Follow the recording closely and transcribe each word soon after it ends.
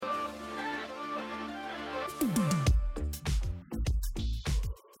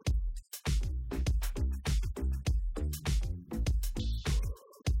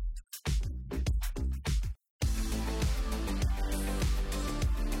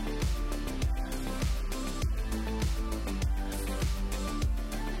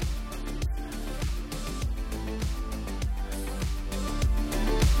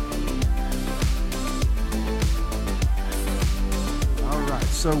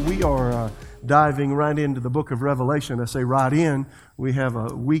So we are diving right into the book of Revelation. I say right in. We have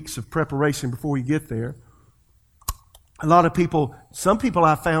weeks of preparation before we get there. A lot of people, some people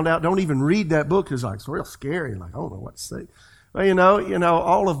I found out don't even read that book. It's like, it's real scary. Like, I don't know what to say. Well, you know,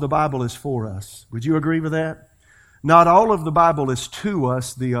 all of the Bible is for us. Would you agree with that? Not all of the Bible is to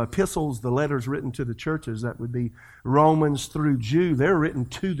us. The epistles, the letters written to the churches, that would be Romans through Jude, they're written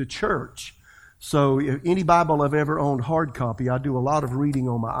to the church. So any Bible I've ever owned hard copy, I do a lot of reading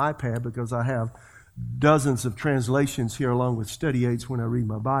on my iPad because I have dozens of translations here along with study aids when I read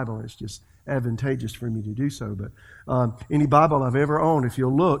my Bible. It's just advantageous for me to do so. But any Bible I've ever owned, if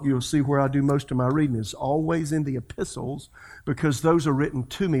you'll look, you'll see where I do most of my reading. It's always in the epistles because those are written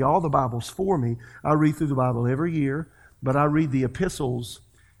to me. All the Bible's for me. I read through the Bible every year, but I read the epistles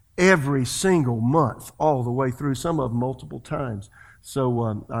every single month all the way through, some of them multiple times.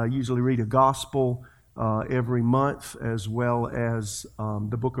 So I usually read a gospel every month, as well as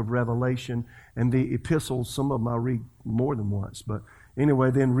the book of Revelation and the epistles. Some of them I read more than once, but anyway,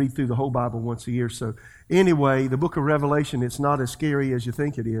 then read through the whole Bible once a year. So anyway, the book of Revelation, it's not as scary as you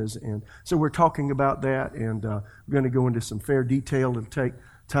think it is. And so we're talking about that, and we're going to go into some fair detail. It'll take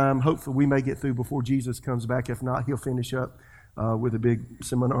time. Hopefully we may get through before Jesus comes back. If not, he'll finish up with a big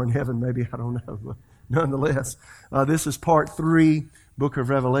seminar in heaven, maybe. I don't know. But nonetheless, this is part 3, book of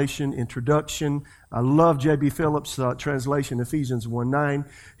Revelation, introduction. I love J.B. Phillips' translation, Ephesians 1:9.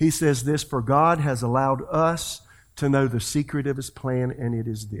 He says this, "For God has allowed us to know the secret of His plan, and it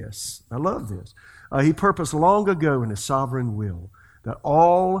is this." I love this. He purposed long ago in His sovereign will that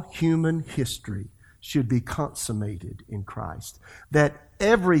all human history should be consummated in Christ, that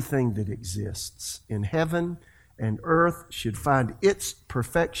everything that exists in heaven and earth should find its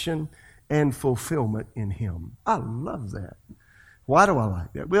perfection and fulfillment in Him. I love that. Why do I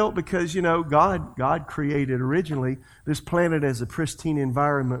like that? Well, because, you know, God created originally this planet as a pristine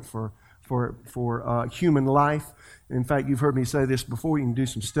environment for human life. In fact, you've heard me say this before. You can do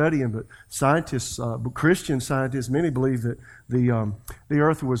some studying, but scientists, Christian scientists, many believe that the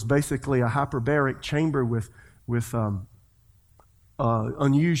earth was basically a hyperbaric chamber with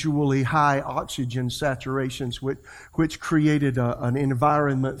unusually high oxygen saturations, which created an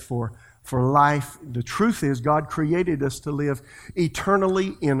environment for life. The truth is, God created us to live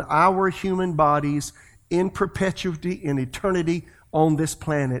eternally in our human bodies, in perpetuity, in eternity, on this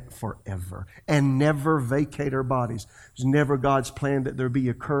planet forever, and never vacate our bodies. It was never God's plan that there be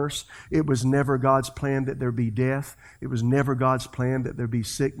a curse. It was never God's plan that there be death. It was never God's plan that there be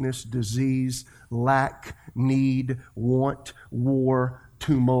sickness, disease, lack, need, want, war,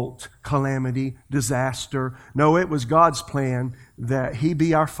 tumult, calamity, disaster. No, it was God's plan that He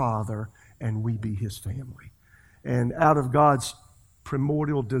be our Father and we be His family. And out of God's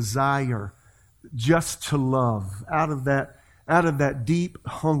primordial desire just to love, out of that deep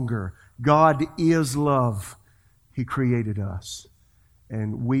hunger, God is love, He created us.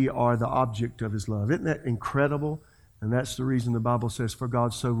 And we are the object of His love. Isn't that incredible? And that's the reason the Bible says, "For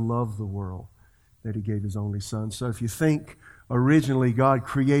God so loved the world that He gave His only Son." So if you think originally God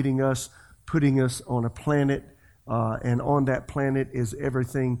creating us, putting us on a planet, and on that planet is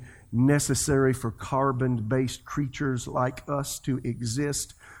everything necessary for carbon-based creatures like us to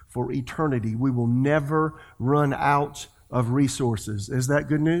exist for eternity. We will never run out of resources. Is that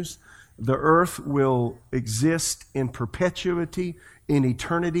good news? The earth will exist in perpetuity, in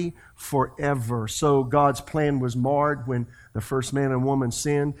eternity, forever. So God's plan was marred when the first man and woman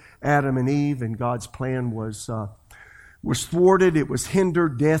sinned, Adam and Eve, and God's plan was thwarted. It was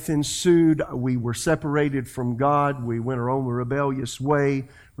hindered. Death ensued. We were separated from God. We went our own rebellious way.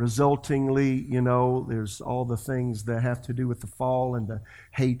 Resultingly, you know, there's all the things that have to do with the fall and the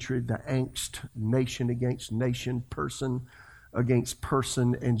hatred, the angst, nation against nation, person against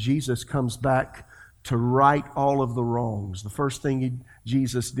person. And Jesus comes back to right all of the wrongs. The first thing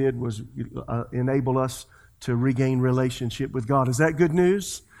Jesus did was enable us to regain relationship with God. Is that good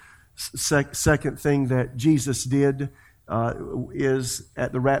news? Second thing that Jesus did is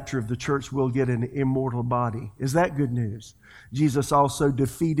at the rapture of the church, we'll get an immortal body. Is that good news? Jesus also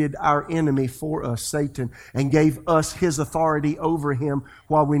defeated our enemy for us, Satan, and gave us His authority over him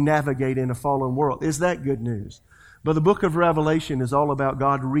while we navigate in a fallen world. Is that good news? But the book of Revelation is all about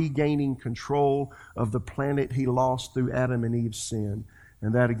God regaining control of the planet He lost through Adam and Eve's sin.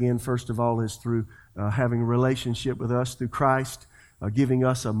 And that, again, first of all, is through having a relationship with us through Christ, giving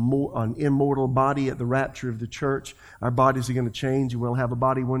us an immortal body at the rapture of the church. Our bodies are going to change, and we'll have a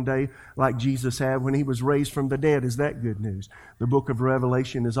body one day like Jesus had when He was raised from the dead. Is that good news? The book of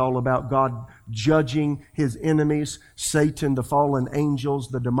Revelation is all about God judging His enemies, Satan, the fallen angels,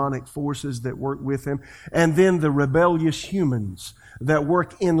 the demonic forces that work with Him, and then the rebellious humans that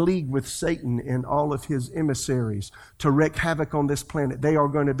work in league with Satan and all of his emissaries to wreak havoc on this planet. They are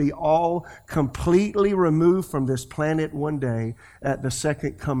going to be all completely removed from this planet one day at the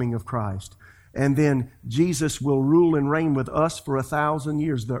second coming of Christ. And then Jesus will rule and reign with us for 1,000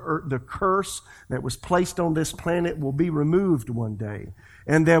 years. The curse that was placed on this planet will be removed one day.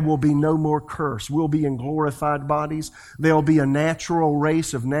 And there will be no more curse. We'll be in glorified bodies. There'll be a natural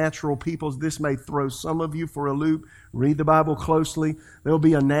race of natural peoples. This may throw some of you for a loop. Read the Bible closely. There'll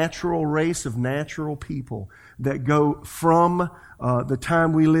be a natural race of natural people that go from the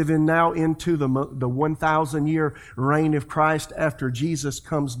time we live in now into the 1,000-year reign of Christ after Jesus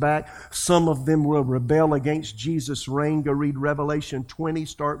comes back. Some of them will rebel against Jesus' reign. Go read Revelation 20,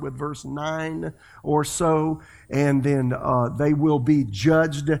 start with verse 9 or so. And then they will be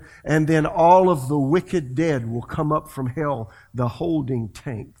judged. And then all of the wicked dead will come up from hell, the holding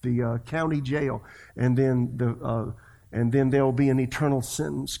tank, the county jail. And then there will be an eternal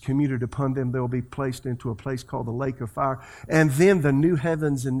sentence commuted upon them. They'll be placed into a place called the lake of fire. And then the new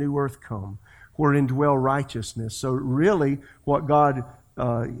heavens and new earth come, wherein dwell righteousness. So really, what God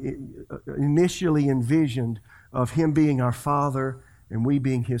initially envisioned of Him being our Father and we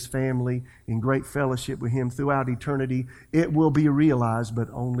being His family in great fellowship with Him throughout eternity, it will be realized, but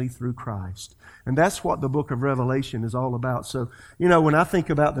only through Christ. And that's what the book of Revelation is all about. So, when I think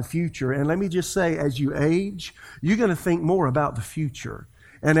about the future, and let me just say, as you age, you're going to think more about the future.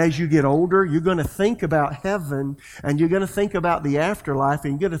 And as you get older, you're going to think about heaven, and you're going to think about the afterlife,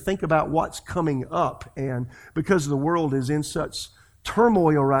 and you're going to think about what's coming up. And because the world is in such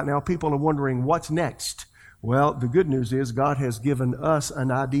turmoil right now, people are wondering what's next. Well, the good news is God has given us an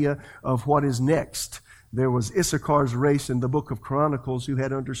idea of what is next. There was Issachar's race in the book of Chronicles who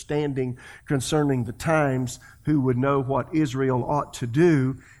had understanding concerning the times, who would know what Israel ought to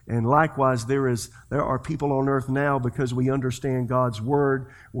do. And likewise, there are people on earth now, because we understand God's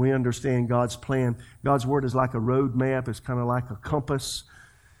Word, we understand God's plan. God's Word is like a road map. It's kind of like a compass.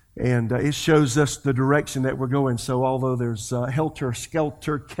 And it shows us the direction that we're going. So although there's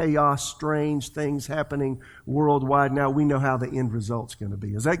helter-skelter, chaos, strange things happening worldwide now, we know how the end result's going to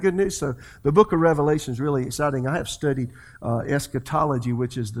be. Is that good news? So the book of Revelation is really exciting. I have studied eschatology,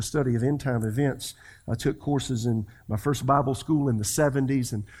 which is the study of end-time events. I took courses in my first Bible school in the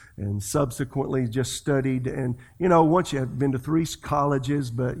 70s and subsequently just studied. And, once you have been to 3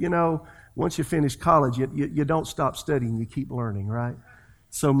 colleges, but, once you finish college, you don't stop studying. You keep learning, right?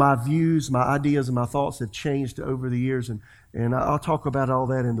 So my views, my ideas, and my thoughts have changed over the years, and I'll talk about all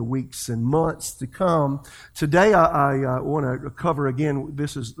that in the weeks and months to come. Today I want to cover again,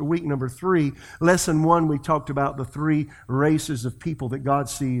 this is week number 3. Lesson 1, we talked about the 3 races of people that God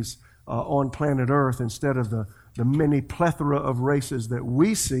sees on planet Earth instead of the many plethora of races that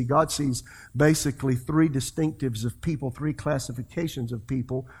we see. God sees basically 3 distinctives of people, 3 classifications of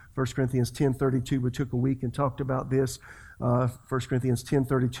people. 1 Corinthians 10:32, we took a week and talked about this. 1 Corinthians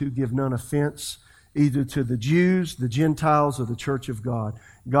 10:32, give none offense, either to the Jews, the Gentiles, or the church of God.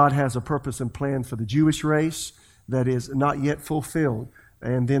 God has a purpose and plan for the Jewish race that is not yet fulfilled.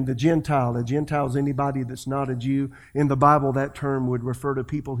 And then the Gentile. A Gentile is anybody that's not a Jew. In the Bible, that term would refer to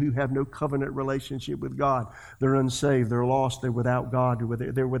people who have no covenant relationship with God. They're unsaved. They're lost. They're without God.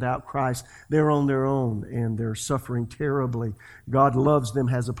 They're without Christ. They're on their own, and they're suffering terribly. God loves them,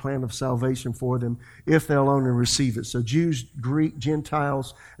 has a plan of salvation for them if they'll only receive it. So Jews, Greek,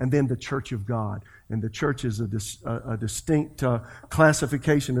 Gentiles, and then the church of God. And the church is a distinct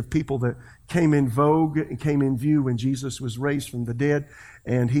classification of people that came in vogue and came in view when Jesus was raised from the dead.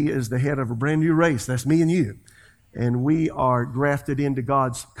 And He is the head of a brand new race. That's me and you. And we are grafted into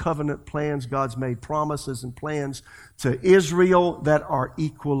God's covenant plans. God's made promises and plans to Israel that are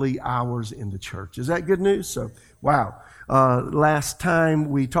equally ours in the church. Is that good news? So, wow. Last time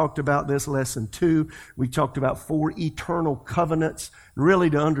we talked about this, lesson 2, we talked about 4 eternal covenants. Really,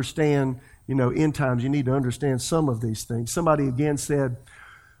 to understand, end times, you need to understand some of these things. Somebody again said,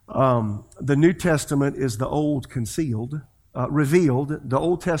 the New Testament is the old revealed. The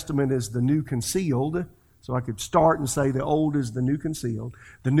Old Testament is the new concealed. So I could start and say the old is the new concealed.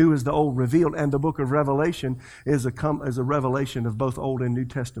 The new is the old revealed. And the book of Revelation is a revelation of both Old and New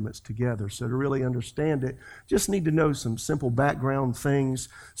Testaments together. So to really understand it, just need to know some simple background things.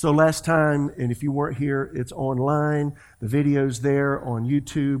 So last time, and if you weren't here, it's online. The video's there on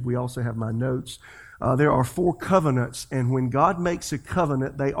YouTube. We also have my notes. There are 4 covenants, and when God makes a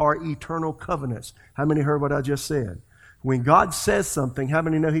covenant, they are eternal covenants. How many heard what I just said? When God says something, how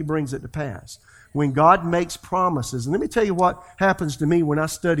many know He brings it to pass? When God makes promises, and let me tell you what happens to me when I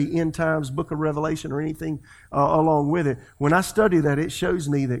study end times, book of Revelation, or anything along with it. When I study that, it shows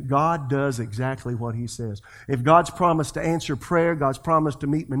me that God does exactly what He says. If God's promised to answer prayer, God's promised to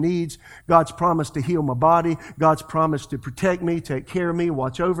meet my needs, God's promised to heal my body, God's promised to protect me, take care of me,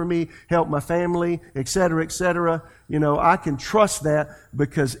 watch over me, help my family, etc., etc., I can trust that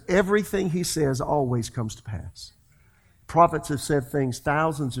because everything He says always comes to pass. Prophets have said things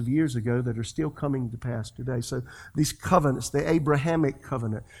thousands of years ago that are still coming to pass today. So these covenants, the Abrahamic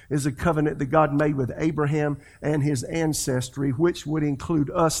covenant, is a covenant that God made with Abraham and his ancestry, which would include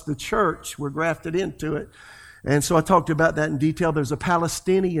us, the church. We're grafted into it. And so I talked about that in detail. There's a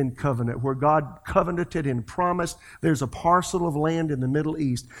Palestinian covenant where God covenanted and promised there's a parcel of land in the Middle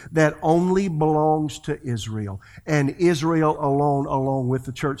East that only belongs to Israel. And Israel along with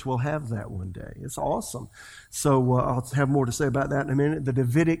the church, will have that one day. It's awesome. So I'll have more to say about that in a minute. The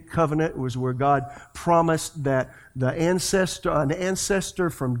Davidic covenant was where God promised that an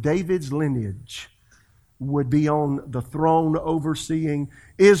ancestor from David's lineage would be on the throne overseeing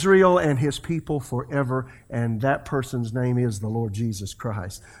Israel and His people forever, and that person's name is the Lord Jesus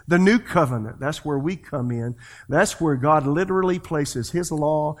Christ. The New Covenant, that's where we come in. That's where God literally places His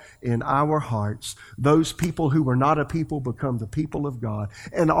law in our hearts. Those people who were not a people become the people of God.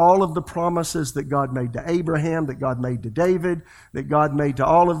 And all of the promises that God made to Abraham, that God made to David, that God made to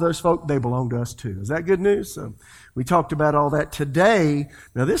all of those folk, they belong to us too. Is that good news? So we talked about all that today.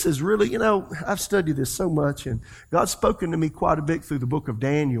 Now this is really, I've studied this so much, and God's spoken to me quite a bit through the book of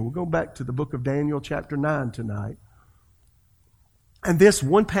Daniel. We're going back to the book of Daniel chapter 9 tonight. And this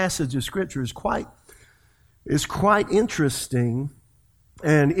one passage of Scripture is quite interesting,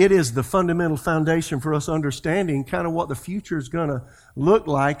 and it is the fundamental foundation for us understanding kind of what the future is going to look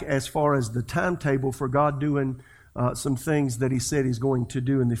like as far as the timetable for God doing some things that He said He's going to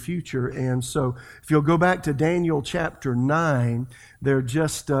do in the future. And so if you'll go back to Daniel chapter 9, there are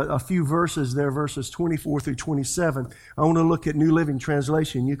just a few verses there, verses 24 through 27. I want to look at New Living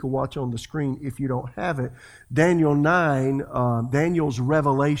Translation. You can watch on the screen if you don't have it. Daniel 9, Daniel's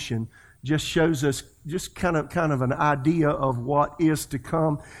revelation just shows us just kind of an idea of what is to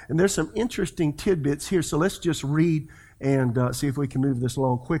come. And there's some interesting tidbits here. So let's just read and see if we can move this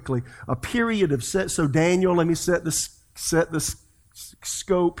along quickly. A period of so Daniel, let me set the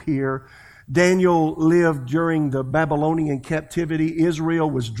scope here. Daniel lived during the Babylonian captivity.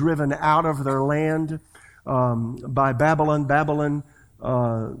 Israel was driven out of their land by Babylon. Babylon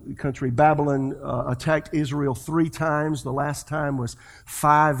attacked Israel 3 times. The last time was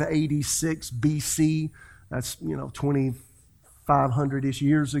 586 BC. That's 2,500-ish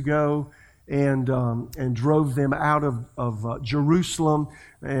years ago. And drove them out of Jerusalem,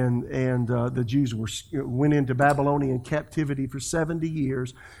 and the Jews went into Babylonian captivity for 70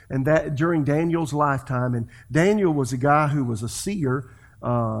 years, and that during Daniel's lifetime. And Daniel was a guy who was a seer.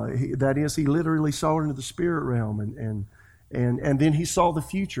 That is, he literally saw into the spirit realm, and then he saw the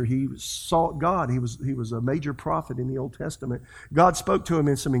future. He sought God. He was a major prophet in the Old Testament. God spoke to him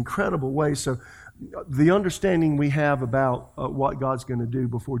in some incredible ways. So the understanding we have about what God's going to do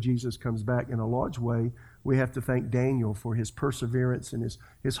before Jesus comes back in a large way, we have to thank Daniel for his perseverance and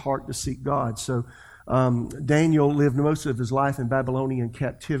his heart to seek God. So Daniel lived most of his life in Babylonian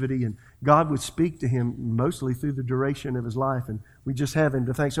captivity, and God would speak to him mostly through the duration of his life, and we just have him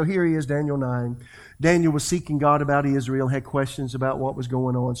to thank. So here he is, Daniel 9. Daniel was seeking God about Israel, had questions about what was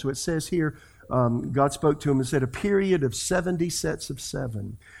going on. So it says here, God spoke to him and said, a period of 70 sets of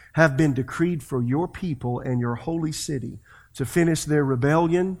 7 have been decreed for your people and your holy city to finish their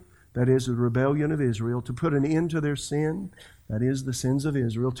rebellion, that is the rebellion of Israel, to put an end to their sin, that is the sins of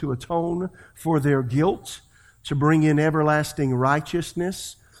Israel, to atone for their guilt, to bring in everlasting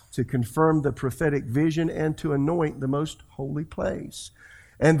righteousness, to confirm the prophetic vision, and to anoint the most holy place.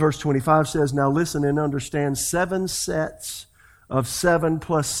 And verse 25 says, now listen and understand, 7 sets of 7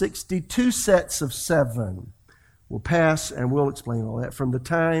 plus 62 sets of 7 will pass, and we'll explain all that. From the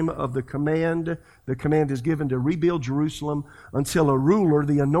time of the command is given to rebuild Jerusalem until a ruler,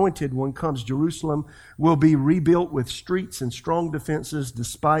 the anointed one, comes. Jerusalem will be rebuilt with streets and strong defenses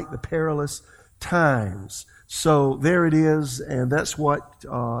despite the perilous times. So there it is, and that's what,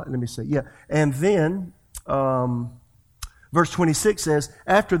 and then verse 26 says,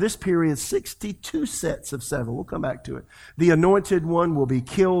 after this period, 62 sets of 7. We'll come back to it. The anointed one will be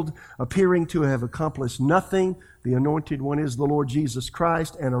killed, appearing to have accomplished nothing. The anointed one is the Lord Jesus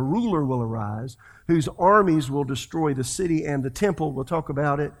Christ, and a ruler will arise, whose armies will destroy the city and the temple. We'll talk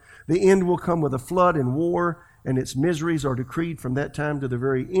about it. The end will come with a flood and war, and its miseries are decreed from that time to the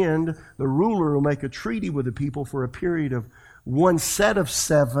very end. The ruler will make a treaty with the people for a period of 1 set of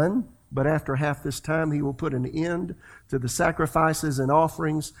 7. but after half this time he will put an end to the sacrifices and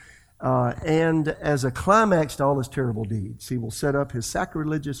offerings, and as a climax to all his terrible deeds, he will set up his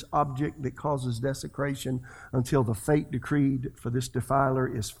sacrilegious object that causes desecration until the fate decreed for this defiler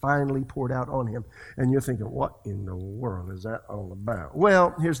is finally poured out on him. And you're thinking, what in the world is that all about?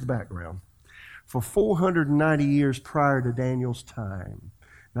 Well, here's the background. For 490 years prior to Daniel's time,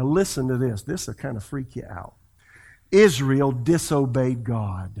 now listen to this. This will kind of freak you out. Israel disobeyed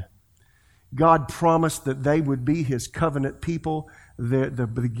God. God promised that they would be his covenant people. The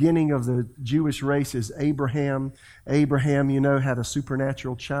beginning of the Jewish race is Abraham. Abraham, had a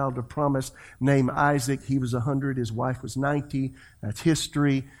supernatural child of promise named Isaac. He was 100. His wife was 90. That's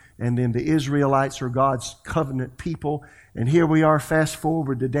history. And then the Israelites are God's covenant people. And here we are, fast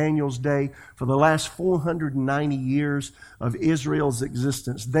forward to Daniel's day. For the last 490 years of Israel's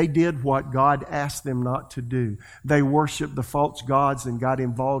existence, they did what God asked them not to do. They worshiped the false gods and got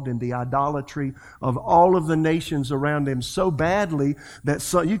involved in the idolatry of all of the nations around them so badly that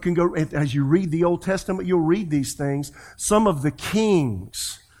you can go, as you read the Old Testament, you'll read these things. Some of the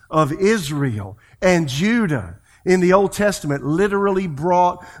kings of Israel and Judah in the Old Testament literally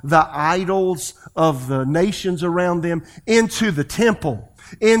brought the idols of the nations around them into the temple,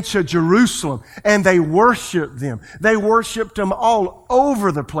 into Jerusalem, and they worshiped them. They worshiped them all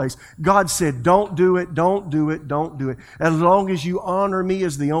over the place. God said, don't do it, don't do it, don't do it. As long as you honor me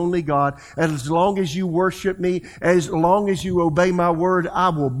as the only God, as long as you worship me, as long as you obey my word, I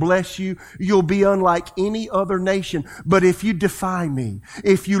will bless you. You'll be unlike any other nation. But if you defy me,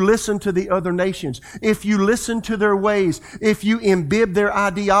 if you listen to the other nations, if you listen to their ways, if you imbibe their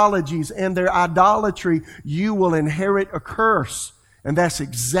ideologies and their idolatry, you will inherit a curse. And that's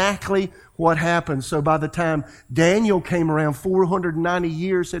exactly what happened. So by the time Daniel came around, 490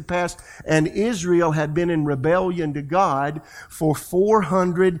 years had passed, and Israel had been in rebellion to God for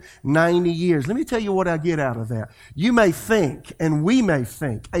 490 years. Let me tell you what I get out of that. You may think, and we may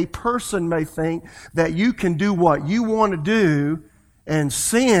think, a person may think that you can do what you want to do and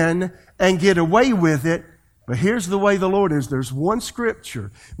sin and get away with it. But here's the way the Lord is. There's one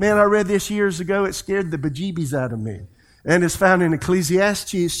scripture. Man, I read this years ago. It scared the bejeebies out of me. And it's found in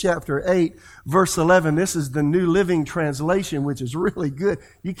Ecclesiastes chapter 8, verse 11. This is the New Living Translation, which is really good.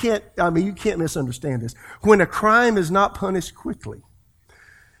 You can't misunderstand this. When a crime is not punished quickly,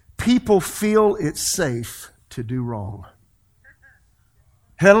 people feel it's safe to do wrong.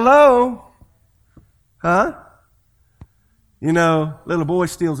 Hello? Huh? Little boy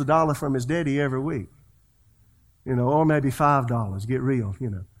steals $1 from his daddy every week. Or maybe $5. Get real,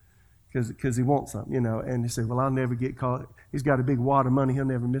 because he wants something, and he said, well, I'll never get caught. He's got a big wad of money. He'll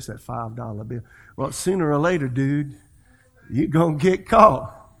never miss that $5 bill. Well, sooner or later, dude, you're going to get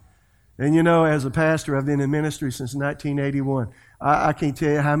caught. And, as a pastor, I've been in ministry since 1981. I can't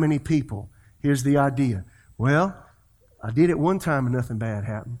tell you how many people. Here's the idea. Well, I did it one time and nothing bad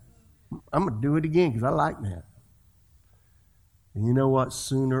happened. I'm going to do it again because I like that. And you know what?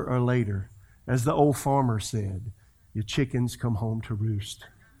 Sooner or later, as the old farmer said, your chickens come home to roost.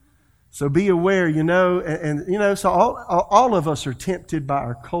 So be aware, so all of us are tempted by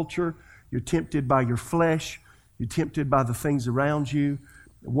our culture. You're tempted by your flesh. You're tempted by the things around you.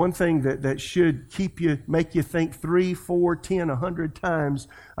 One thing that should make you think 3, 4, 10, 100 times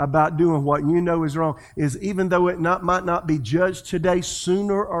about doing what you know is wrong is even though it might not be judged today,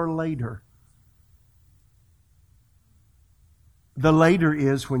 sooner or later. The later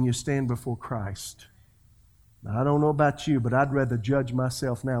is when you stand before Christ. Now, I don't know about you, but I'd rather judge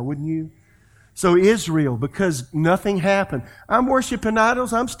myself now, wouldn't you? So Israel, because nothing happened. I'm worshiping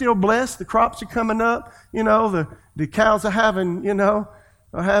idols. I'm still blessed. The crops are coming up. The cows are having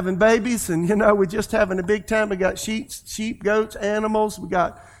babies, and we're just having a big time. We got sheep, goats, animals. We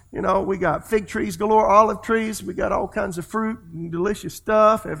got fig trees galore, olive trees. We got all kinds of fruit and delicious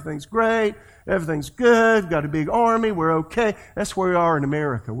stuff. Everything's great. Everything's good. We've got a big army. We're okay. That's where we are in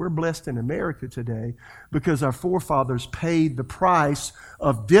America. We're blessed in America today because our forefathers paid the price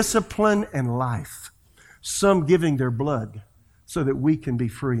of discipline and life, some giving their blood so that we can be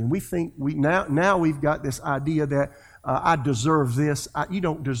free. And we think now we've got this idea that I deserve this. You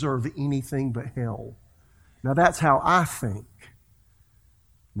don't deserve anything but hell. Now that's how I think.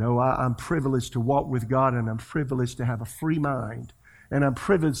 No, I'm privileged to walk with God, and I'm privileged to have a free mind. And I'm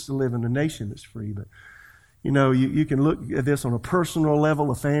privileged to live in a nation that's free. But, you can look at this on a personal level,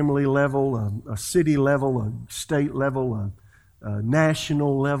 a family level, a city level, a state level, a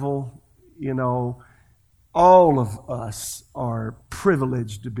national level. All of us are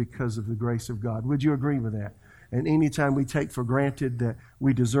privileged because of the grace of God. Would you agree with that? And anytime we take for granted that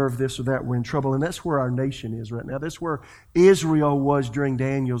we deserve this or that, we're in trouble. And that's where our nation is right now. That's where Israel was during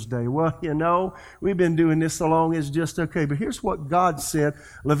Daniel's day. Well, we've been doing this so long, it's just okay. But here's what God said.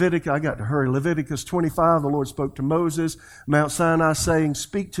 I got to hurry. Leviticus 25, the Lord spoke to Moses, Mount Sinai, saying,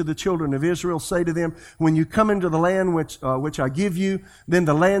 speak to the children of Israel, say to them, when you come into the land which I give you, then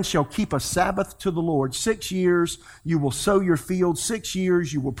the land shall keep a Sabbath to the Lord. 6 years you will sow your field, 6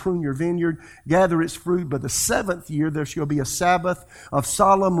 years you will prune your vineyard, gather its fruit, but the 7th year there shall be a Sabbath of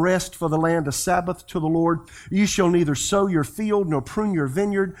solemn rest for the land, a Sabbath to the Lord. You shall neither sow your field nor prune your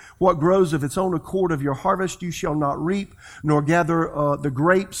vineyard. What grows of its own accord of your harvest you shall not reap, nor gather the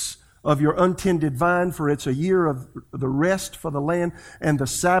grapes of your untended vine, for it's a year of the rest for the land, and the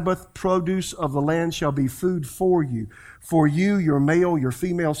Sabbath produce of the land shall be food for you. For you, your male, your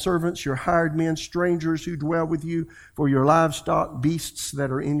female servants, your hired men, strangers who dwell with you, for your livestock, beasts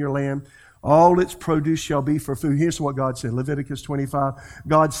that are in your land, all its produce shall be for food. Here's what God said, Leviticus 25.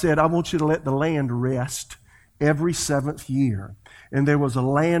 God said, I want you to let the land rest every 7th year. And there was a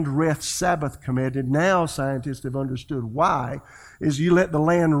land rest Sabbath commanded. Now scientists have understood why. Is you let the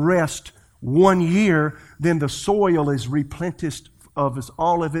land rest 1 year, then the soil is replenished of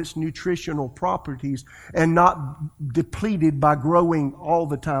all of its nutritional properties and not depleted by growing all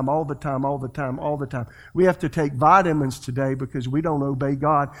the time. We have to take vitamins today because we don't obey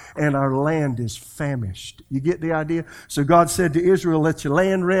God and our land is famished. You get the idea? So God said to Israel, let your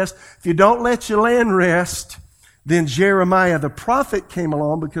land rest. If you don't let your land rest, then Jeremiah the prophet came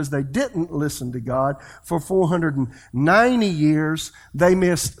along because they didn't listen to God. For 490 years, they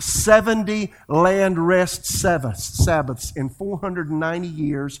missed 70 land rest Sabbaths. In 490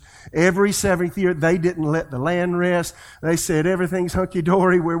 years, every 7th year, they didn't let the land rest. They said, everything's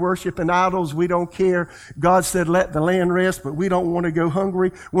hunky-dory. We're worshiping idols. We don't care. God said, let the land rest, but we don't want to go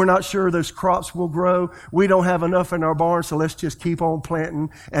hungry. We're not sure those crops will grow. We don't have enough in our barn, so let's just keep on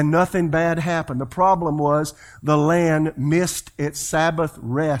planting. And nothing bad happened. The problem was the land missed its Sabbath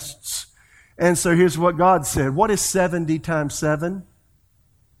rests. And so here's what God said. What is 70 times 7?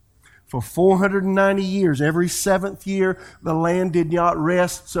 For 490 years, every 7th year, the land did not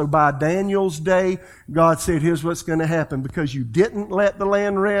rest. So by Daniel's day, God said, here's what's going to happen. Because you didn't let the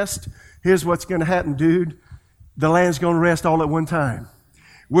land rest, here's what's going to happen, dude. The land's going to rest all at one time.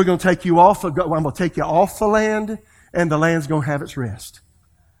 We're going to take you off. I'm going to take you off the land, and the land's going to have its rest.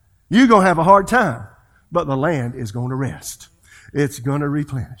 You're going to have a hard time. But the land is going to rest. It's going to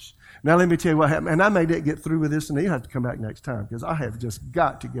replenish. Now let me tell you what happened. And I may get through with this, and you'll have to come back next time because I have just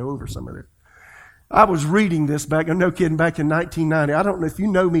got to go over some of this. I was reading this back in 1990. I don't know if you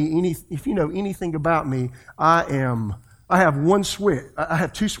know me, if you know anything about me. I have one switch. I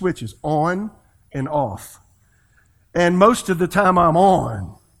have 2 switches, on and off. And most of the time I'm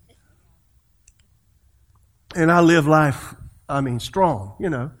on. And I live life, strong,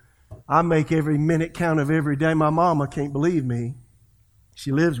 I make every minute count of every day. My mama can't believe me.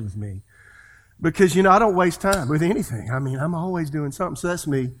 She lives with me. Because, I don't waste time with anything. I'm always doing something. So that's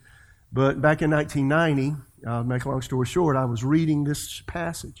me. But back in 1990, I'll make a long story short, I was reading this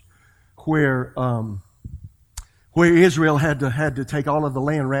passage where Israel had to take all of the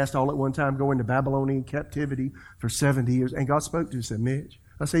land rest all at one time, go into Babylonian captivity for 70 years. And God spoke to me and said, Mitch.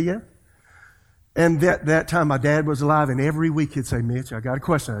 I said, yeah. And that time my dad was alive, and every week he'd say, Mitch, I got a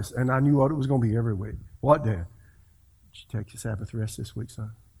question. And I knew what it was going to be every week. What, Dad? Did you take your Sabbath rest this week,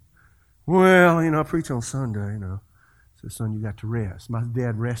 son? Well, I preach on Sunday, So, son, you got to rest. My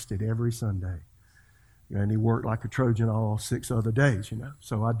dad rested every Sunday. And he worked like a Trojan all 6 other days,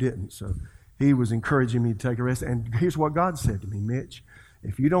 So I didn't. So he was encouraging me to take a rest. And here's what God said to me, Mitch.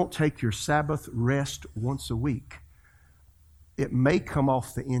 If you don't take your Sabbath rest once a week, it may come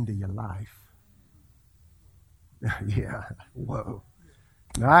off the end of your life. Yeah, whoa.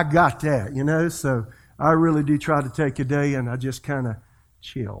 Now, I got that, so I really do try to take a day and I just kind of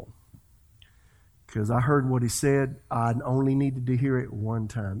chill. Because I heard what he said. I only needed to hear it one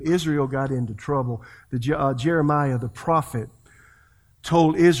time. Israel got into trouble. Jeremiah, the prophet,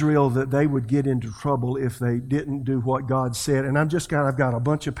 told Israel that they would get into trouble if they didn't do what God said. And I've got a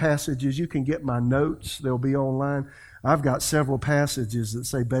bunch of passages. You can get my notes. They'll be online. I've got several passages that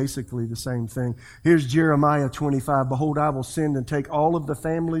say basically the same thing. Here's Jeremiah 25. Behold, I will send and take all of the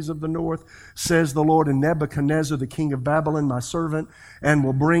families of the north, says the Lord, and Nebuchadnezzar, the king of Babylon, my servant, and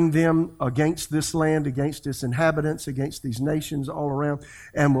will bring them against this land, against its inhabitants, against these nations all around,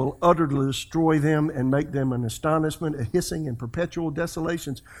 and will utterly destroy them and make them an astonishment, a hissing and perpetual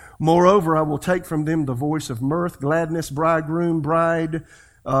desolations. Moreover, I will take from them the voice of mirth, gladness, bridegroom, bride,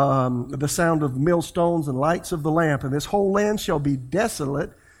 the sound of millstones and lights of the lamp. And this whole land shall be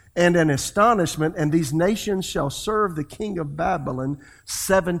desolate, and an astonishment, and these nations shall serve the king of Babylon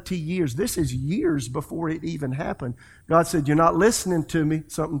 70 years. This is years before it even happened. God said, you're not listening to me.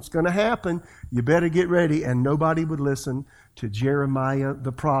 Something's going to happen. You better get ready. And nobody would listen to Jeremiah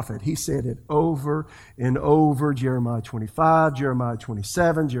the prophet. He said it over and over. Jeremiah 25, Jeremiah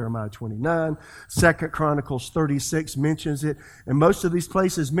 27, Jeremiah 29, 2 Chronicles 36 mentions it. And most of these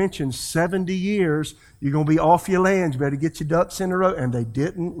places mention 70 years. You're going to be off your land. You better get your ducks in a row. And they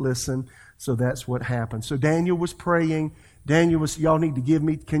didn't listen. So that's what happened. So Daniel was praying. Daniel was, y'all need to give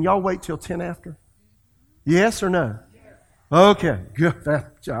me, can y'all wait till 10 after? Yes or no? Okay, good.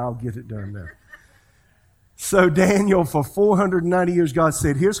 I'll get it done now. So Daniel, for 490 years, God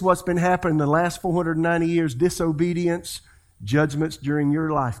said, here's what's been happening the last 490 years, disobedience, judgments during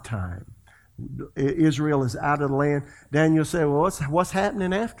your lifetime. Israel is out of the land. Daniel said, well, what's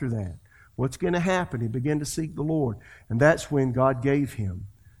happening after that? What's going to happen? He began to seek the Lord. And that's when God gave him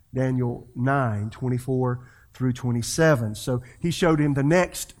Daniel 9, 24 through 27. So he showed him the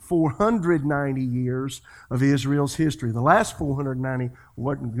next 490 years of Israel's history. The last 490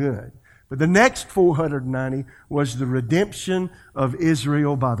 wasn't good. But the next 490 was the redemption of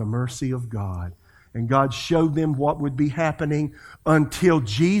Israel by the mercy of God. And God showed them what would be happening until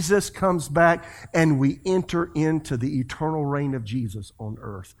Jesus comes back and we enter into the eternal reign of Jesus on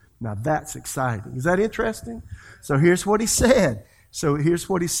earth. Now that's exciting. Is that interesting? So here's what he said.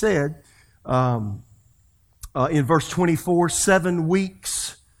 In verse 24, 7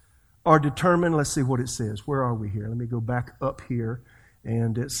 weeks are determined. Let's see what it says. Where are we here? Let me go back up here.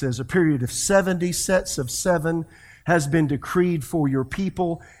 And it says, a period of 70 sets of 7 has been decreed for your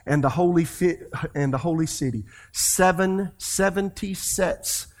people and the holy city. 70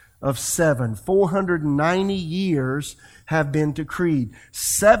 sets of 7. 490 years have been decreed.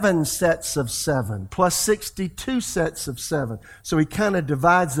 7 sets of 7 plus 62 sets of 7. So he kind of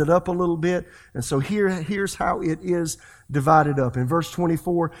divides it up a little bit. And so here's how it is divided up. In verse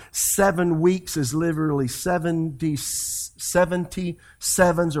 24, 7 weeks is literally 70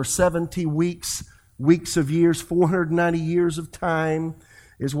 sevens or 70 weeks of years. 490 years of time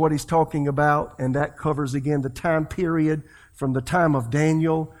is what he's talking about. And that covers, again, the time period from the time of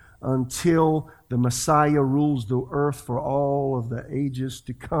Daniel until the Messiah rules the earth for all of the ages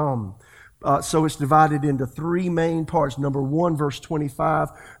to come. So it's divided into 3 main parts. Number 1, verse 25.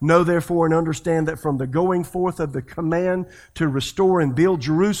 Know therefore and understand that from the going forth of the command to restore and build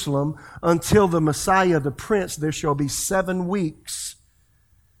Jerusalem until the Messiah, the Prince, there shall be 7 weeks.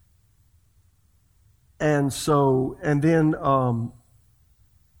 And then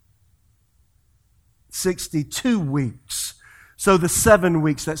 62 weeks. So the 7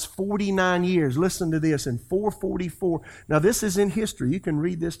 weeks, that's 49 years. Listen to this, in 444. Now this is in history. You can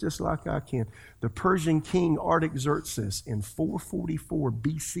read this just like I can. The Persian king Artaxerxes in 444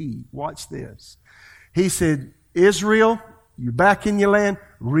 BC. Watch this. He said, Israel, you're back in your land,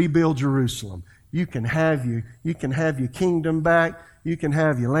 rebuild Jerusalem. You can have your kingdom back. You can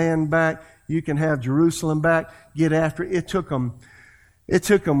have your land back. You can have Jerusalem back. Get after it. It took them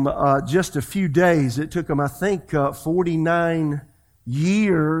just a few days. It took them, I think, 49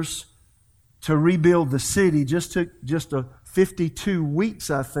 years to rebuild the city. Just took 52 weeks,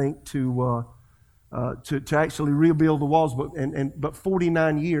 I think, to actually rebuild the walls. But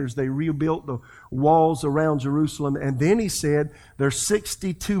 49 years they rebuilt the walls around Jerusalem. And then he said there's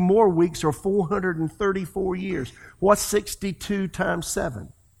 62 more weeks, or 434 years. What's 62 times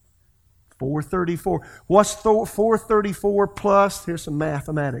 7? 434. What's 434 plus? Here's some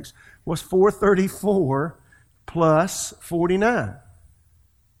mathematics. What's 434 plus 49?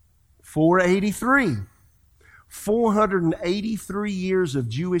 483. 483 years of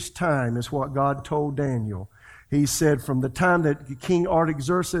Jewish time is what God told Daniel. He said from the time that King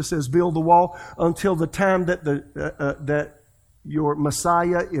Artaxerxes says build the wall until the time that that your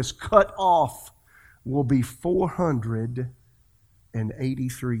Messiah is cut off will be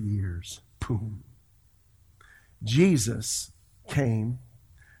 483 years. Boom. Jesus came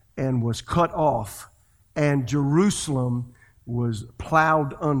and was cut off, and Jerusalem was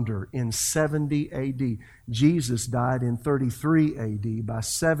plowed under in 70 AD. Jesus died in 33 AD. By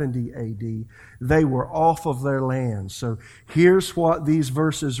 70 AD, they were off of their land. So here's what these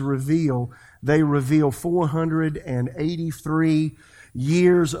verses reveal. They reveal 483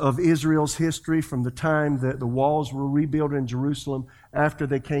 years of Israel's history from the time that the walls were rebuilt in Jerusalem after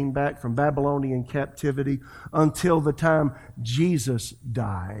they came back from Babylonian captivity until the time Jesus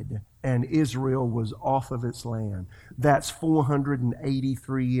died and Israel was off of its land. That's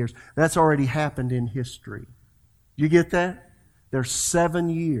 483 years. That's already happened in history. You get that? There's 7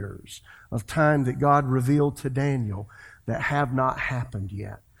 years of time that God revealed to Daniel that have not happened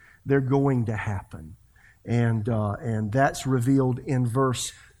yet. they're going to happen. And that's revealed in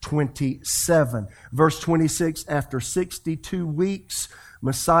verse 27. Verse 26, after 62 weeks,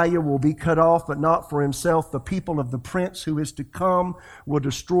 Messiah will be cut off, but not for himself. The people of the prince who is to come will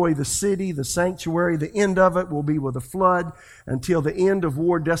destroy the city, the sanctuary. The end of it will be with a flood until the end of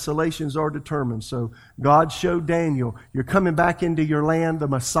war desolations are determined. So God showed Daniel, you're coming back into your land. The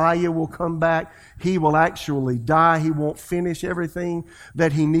Messiah will come back. He will actually die. He won't finish everything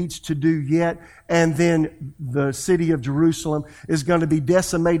that he needs to do yet. And then the city of Jerusalem is going to be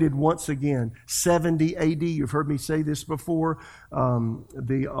decimated once again. 70 AD. You've heard me say this before.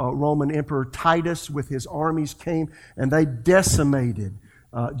 The Roman Emperor Titus with his armies came and they decimated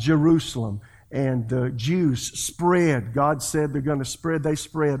Jerusalem. And the Jews spread. God said they're going to spread. They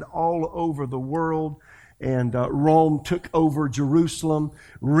spread all over the world. And Rome took over Jerusalem,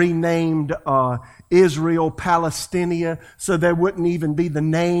 renamed Israel Palestinia, so there wouldn't even be the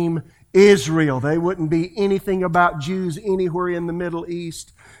name Israel. They wouldn't be anything about Jews anywhere in the Middle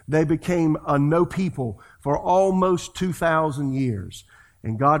East. They became a no people for almost 2,000 years.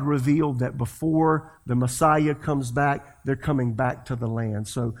 And God revealed that before the Messiah comes back, they're coming back to the land.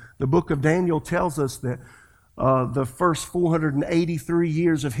 So the book of Daniel tells us that the first 483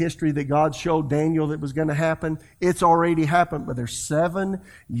 years of history that God showed Daniel that was going to happen, it's already happened, but there's 7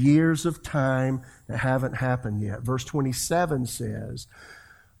 years of time that haven't happened yet. Verse 27 says,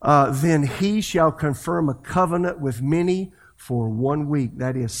 then he shall confirm a covenant with many for 1 week.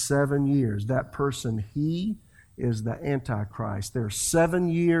 That is 7 years. That person, he is the Antichrist. There are 7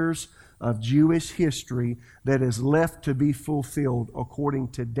 years of Jewish history that is left to be fulfilled according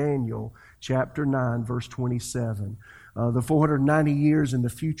to Daniel chapter 9, verse 27. The 490 years in the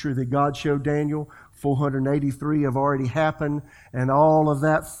future that God showed Daniel, 483 have already happened, and all of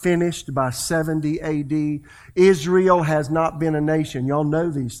that finished by 70 AD. Israel has not been a nation. Y'all know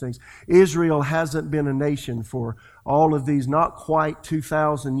these things. Israel hasn't been a nation for all of these, not quite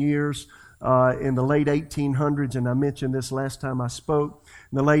 2,000 years. In the late 1800s, and I mentioned this last time I spoke,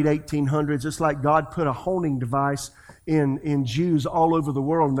 in the late 1800s, it's like God put a honing device in Jews all over the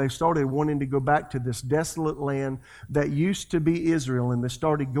world, and they started wanting to go back to this desolate land that used to be Israel, and they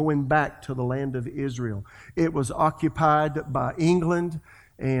started going back to the land of Israel. It was occupied by England,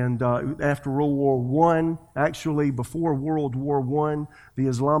 and after World War I, actually before World War I, the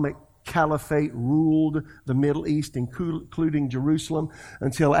Islamic Caliphate ruled the Middle East, including Jerusalem,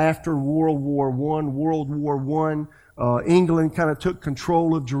 until after World War I. England kind of took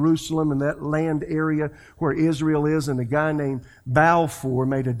control of Jerusalem and that land area where Israel is, and a guy named Balfour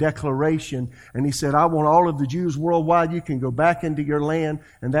made a declaration, and he said, I want all of the Jews worldwide, you can go back into your land,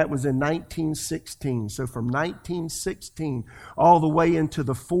 and that was in 1916. So from 1916 all the way into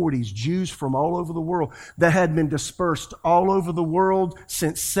the 40s, Jews from all over the world that had been dispersed all over the world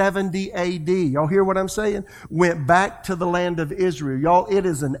since 70 AD, y'all hear what I'm saying? Went back to the land of Israel. Y'all, it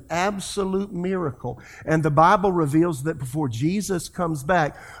is an absolute miracle. And the Bible reveals that before Jesus comes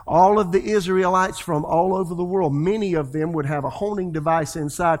back, all of the Israelites from all over the world, many of them would have a honing device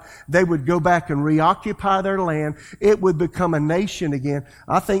inside. They would go back and reoccupy their land. It would become a nation again.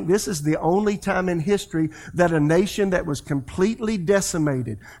 I think this is the only time in history that a nation that was completely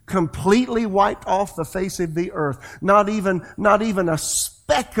decimated, completely wiped off the face of the earth, not even a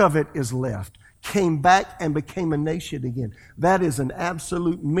speck of it is left, came back and became a nation again. That is an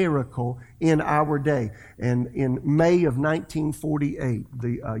absolute miracle in our day. And in May of 1948,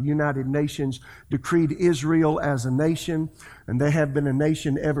 the United Nations decreed Israel as a nation, and they have been a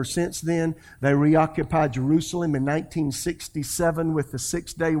nation ever since then. They reoccupied Jerusalem in 1967 with the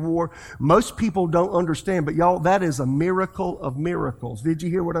Six-Day War. Most people don't understand, but y'all, that is a miracle of miracles. Did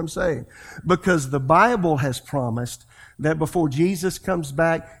you hear what I'm saying? Because the Bible has promised that before Jesus comes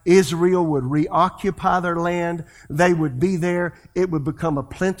back, Israel would reoccupy their land. They would be there. It would become a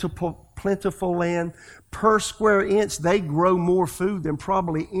plentiful land. Per square inch, they grow more food than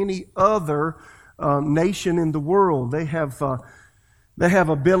probably any other nation in the world. They have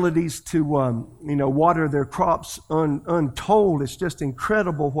abilities to water their crops untold. It's just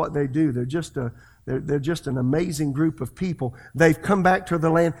incredible what they do. They're just an amazing group of people. They've come back to the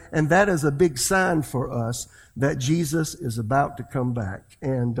land, and that is a big sign for us that Jesus is about to come back.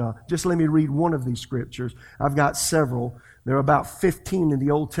 And just let me read one of these scriptures. I've got several. There are about 15 in the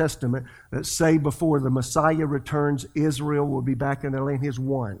Old Testament that say before the Messiah returns, Israel will be back in their land. Here's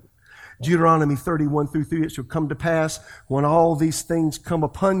one. Deuteronomy 31:3, it shall come to pass when all these things come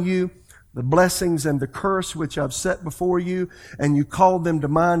upon you, the blessings and the curse which I've set before you, and you called them to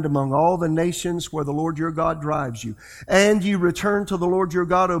mind among all the nations where the Lord your God drives you. And you return to the Lord your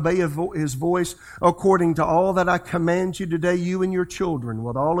God, obey His voice according to all that I command you today, you and your children,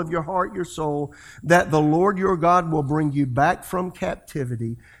 with all of your heart, your soul, that the Lord your God will bring you back from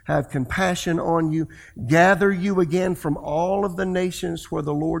captivity, have compassion on you, gather you again from all of the nations where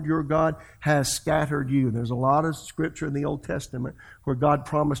the Lord your God has scattered you. There's a lot of scripture in the Old Testament where God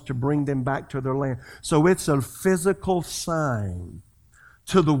promised to bring them back to their land. So it's a physical sign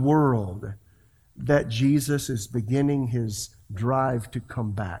to the world that Jesus is beginning His drive to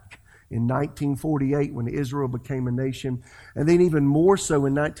come back. In 1948, when Israel became a nation, and then even more so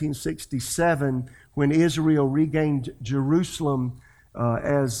in 1967, when Israel regained Jerusalem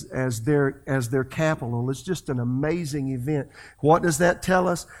as their capital. It's just an amazing event. What does that tell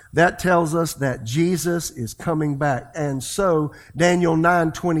us? That tells us that Jesus is coming back. And so Daniel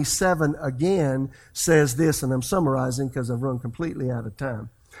 9:27 again says this, and I'm summarizing because I've run completely out of time.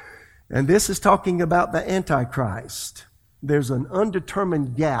 And this is talking about the Antichrist. There's an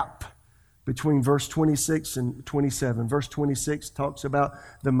undetermined gap between verse 26 and 27. Verse 26 talks about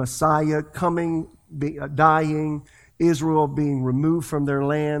the Messiah coming, dying, Israel being removed from their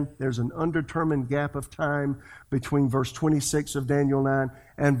land. There's an undetermined gap of time between verse 26 of Daniel 9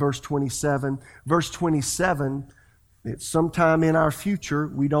 and verse 27. Verse 27, it's sometime in our future.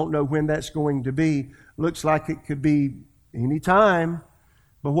 We don't know when that's going to be. Looks like it could be any time.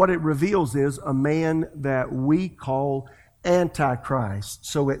 But what it reveals is a man that we call Antichrist.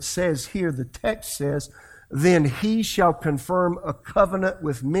 So it says here, the text says, then he shall confirm a covenant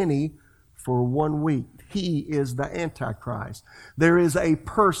with many for 1 week. He is the Antichrist. There is a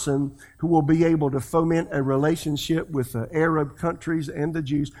person who will be able to foment a relationship with the Arab countries and the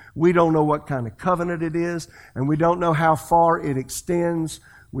Jews. We don't know what kind of covenant it is, and we don't know how far it extends.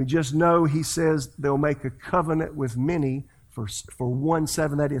 We just know he says they'll make a covenant with many for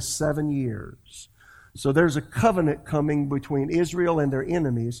 1/7, that is 7 years. So there's a covenant coming between Israel and their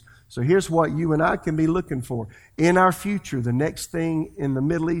enemies. So here's what you and I can be looking for. In our future, the next thing in the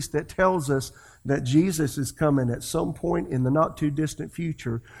Middle East that tells us that Jesus is coming at some point in the not too distant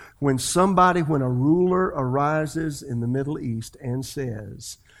future, when a ruler arises in the Middle East and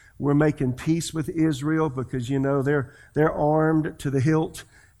says, we're making peace with Israel because, they're armed to the hilt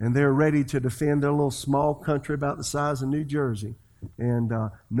and they're ready to defend their little small country about the size of New Jersey. And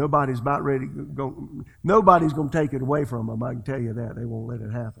nobody's going to take it away from them. I can tell you that. They won't let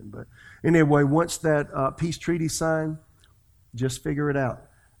it happen. But anyway, once that peace treaty signed, just figure it out.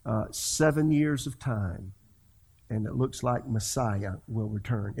 7 years of time, and it looks like Messiah will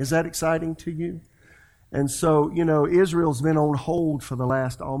return. Is that exciting to you? And so, Israel's been on hold for the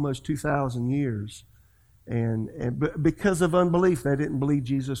last almost 2,000 years. And because of unbelief, they didn't believe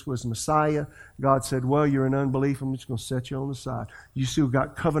Jesus was Messiah. God said, well, you're in unbelief. I'm just going to set you on the side. You still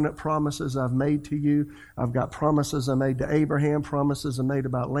got covenant promises I've made to you. I've got promises I made to Abraham, promises I made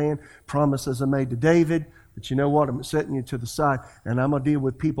about land, promises I made to David. But you know what? I'm setting you to the side, and I'm going to deal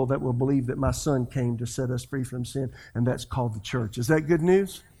with people that will believe that my Son came to set us free from sin, and that's called the church. Is that good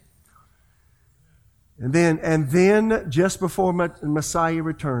news? And then, just before Messiah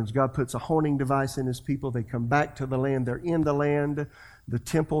returns, God puts a honing device in His people. They come back to the land. They're in the land. The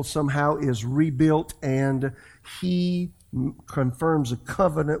temple somehow is rebuilt, and He confirms a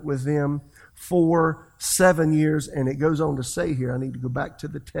covenant with them for 7 years. And it goes on to say here, I need to go back to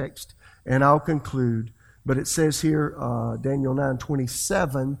the text, and I'll conclude. But it says here, Daniel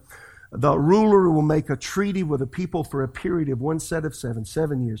 9:27, the ruler will make a treaty with the people for a period of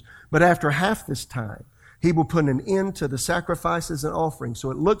 7 years. But after half this time, he will put an end to the sacrifices and offerings.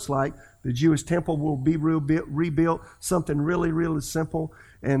 So it looks like the Jewish temple will be rebuilt, something really, really simple.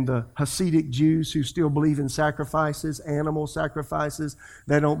 And the Hasidic Jews who still believe in sacrifices, animal sacrifices,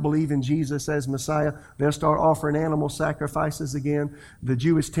 they don't believe in Jesus as Messiah, they'll start offering animal sacrifices again. The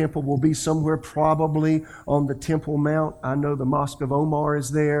Jewish temple will be somewhere probably on the Temple Mount. I know the Mosque of Omar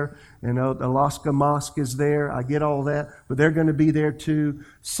is there. The Al-Aqsa Mosque is there. I get all that. But they're going to be there too.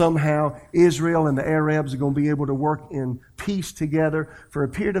 Somehow Israel and the Arabs are going to be able to work in peace together for a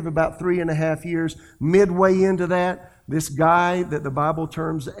period of about 3.5 years. Midway into that, this guy that the Bible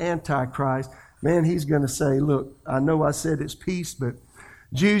terms Antichrist, man, he's going to say, look, I know I said it's peace, but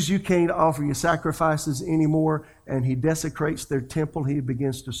Jews, you can't offer your sacrifices anymore. And he desecrates their temple. He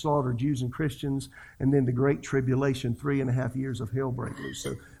begins to slaughter Jews and Christians. And then the Great Tribulation, 3.5 years of hell break loose.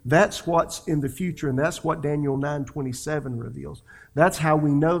 So that's what's in the future, and that's what Daniel 9:27 reveals. That's how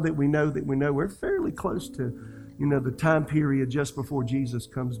we know that we know that we know. We're fairly close to, the time period just before Jesus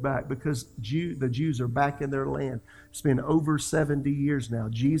comes back, because the Jews are back in their land. It's been over 70 years now.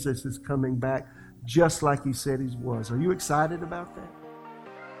 Jesus is coming back just like he said he was. Are you excited about that?